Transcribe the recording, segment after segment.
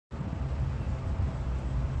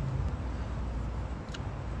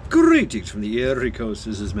Greetings from the Erie Coast.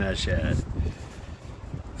 This is Matt Shad.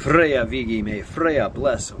 Freya Vigi, may Freya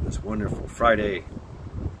bless on this wonderful Friday.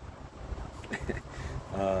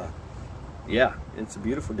 Yeah, it's a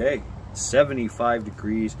beautiful day. 75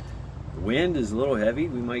 degrees. The wind is a little heavy.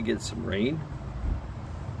 We might get some rain.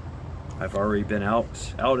 I've already been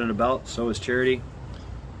out and about. So is Charity.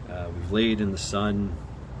 We've laid in the sun.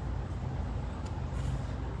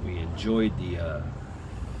 We enjoyed the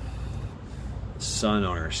sun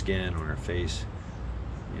on her skin, on her face.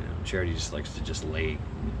 You know, Charity just likes to just lay.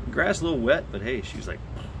 The grass a little wet, but hey, she was like,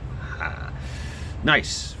 ah.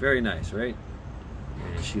 Nice, very nice, right?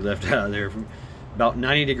 And she left out of there from about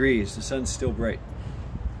 90 degrees. The sun's still bright.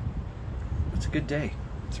 It's a good day.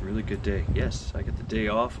 It's a really good day. Yes, I get the day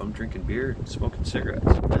off. I'm drinking beer and smoking cigarettes.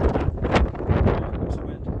 There's the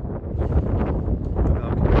wind.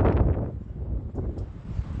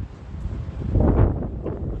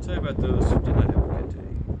 I'll tell you about those who did not have a good day.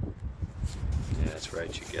 Yeah, that's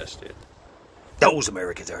right. You guessed it. Those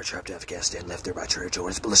Americans are trapped in Afghanistan, left there by Trader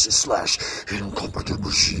Joe's ballistic slash incompetent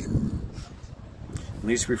regime. At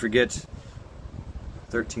least we forget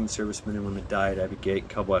 13 servicemen and women died at Abbey Gate,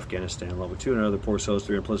 Kabul, Afghanistan, along with 200 other poor souls.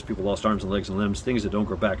 300 plus people lost arms and legs and limbs, things that don't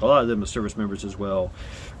grow back. A lot of them are service members as well.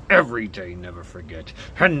 Every day, never forget.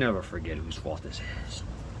 And never forget whose fault this is.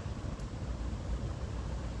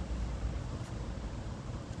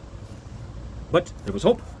 But there was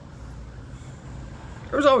hope.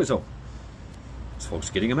 There was always hope. There's folks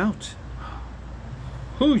getting them out.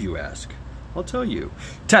 Who, you ask? I'll tell you.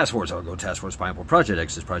 Task Force Argo, Task Force Pineapple, Project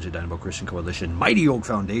Exodus, Project Dynamo, Christian Coalition, Mighty Oak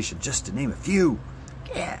Foundation, just to name a few.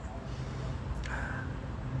 Yeah.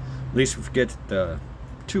 At least we forget the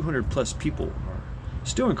 200 plus people are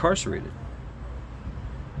still incarcerated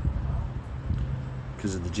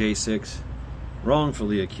because of the J6,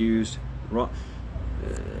 wrongfully accused.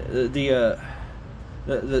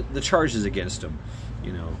 The charges against them.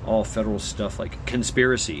 You know, all federal stuff like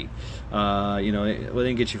conspiracy, you know, well, they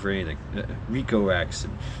didn't get you for anything. RICO acts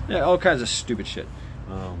and all kinds of stupid shit.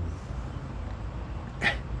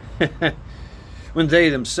 When they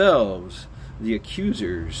themselves, the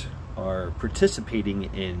accusers, are participating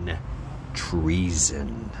in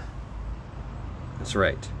treason. That's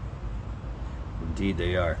right. Indeed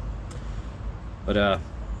they are. But,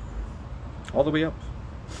 all the way up.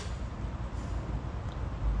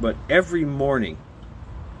 But every morning,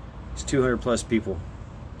 200 plus people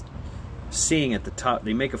sing at the top.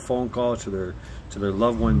 They make a phone call to their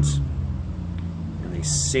loved ones and they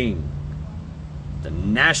sing the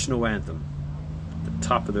national anthem at the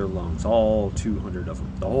top of their lungs, all 200 of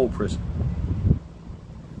them, the whole prison.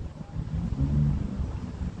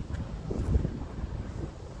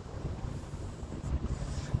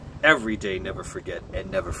 Every day, never forget,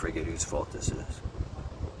 and never forget whose fault this is.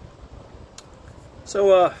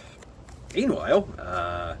 So meanwhile,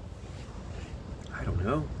 I don't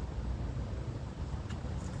know.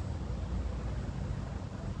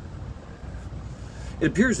 It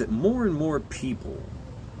appears that more and more people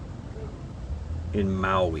in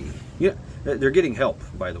Maui, yeah, they're getting help,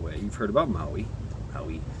 by the way. You've heard about Maui.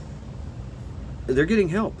 They're getting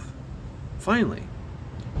help, finally,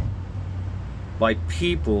 by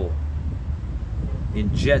people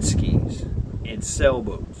in jet skis and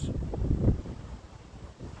sailboats.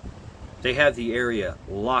 They have the area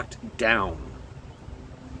locked down.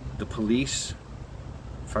 The police,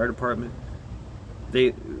 fire department,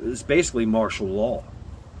 it's basically martial law.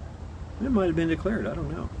 It might have been declared, I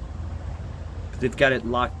don't know. But they've got it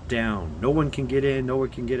locked down. No one can get in, no one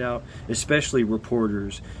can get out, especially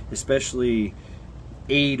reporters, especially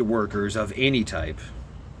aid workers of any type.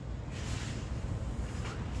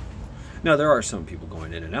 Now, there are some people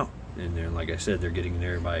going in and out, and they're, like I said, they're getting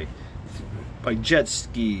there by jet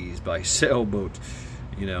skis, by sailboat,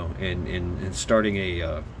 you know, and starting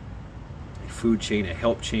a food chain, a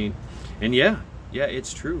help chain. And yeah,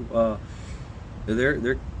 it's true.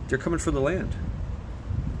 They're coming for the land,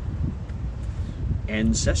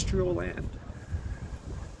 ancestral land,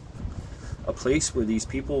 a place where these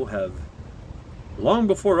people have, long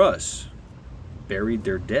before us, buried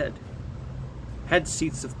their dead, had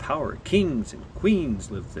seats of power. Kings and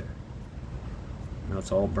queens lived there. Now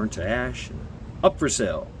it's all burnt to ash and up for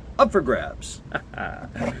sale, up for grabs.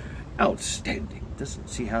 Outstanding. Doesn't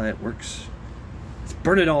see how that works. Let's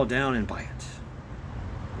burn it all down and buy it.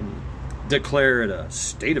 And declare it a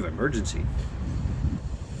state of emergency.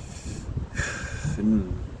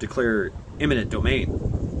 And declare eminent domain.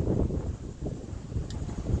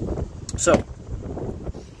 So,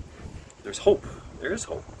 there's hope. There is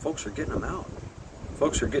hope. Folks are getting them out.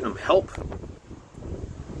 Folks are getting them help.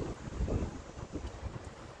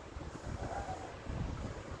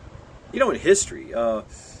 You know, in history,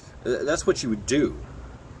 that's what you would do.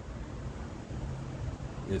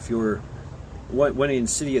 If when an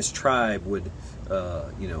insidious tribe would,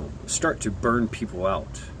 you know, start to burn people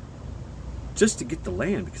out, just to get the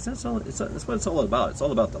land, because that's what it's all about. It's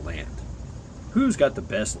all about the land. Who's got the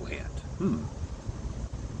best land?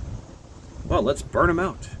 Well, let's burn them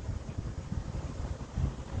out.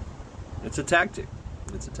 It's a tactic.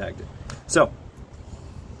 It's a tactic. So,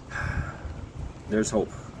 there's hope.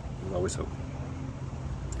 There's always hope.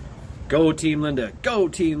 Go Team Linda. Go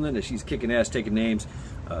Team Linda. She's kicking ass, taking names,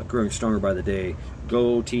 growing stronger by the day.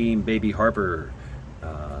 Go TeamBabyHarper.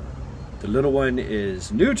 The little one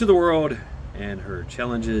is new to the world, and her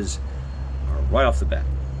challenges are right off the bat.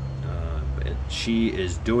 But she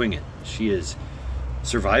is doing it. She is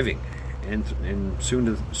surviving, and soon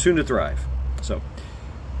to thrive. So,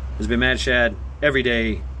 this has been Mad Shad. Every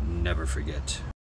day, never forget.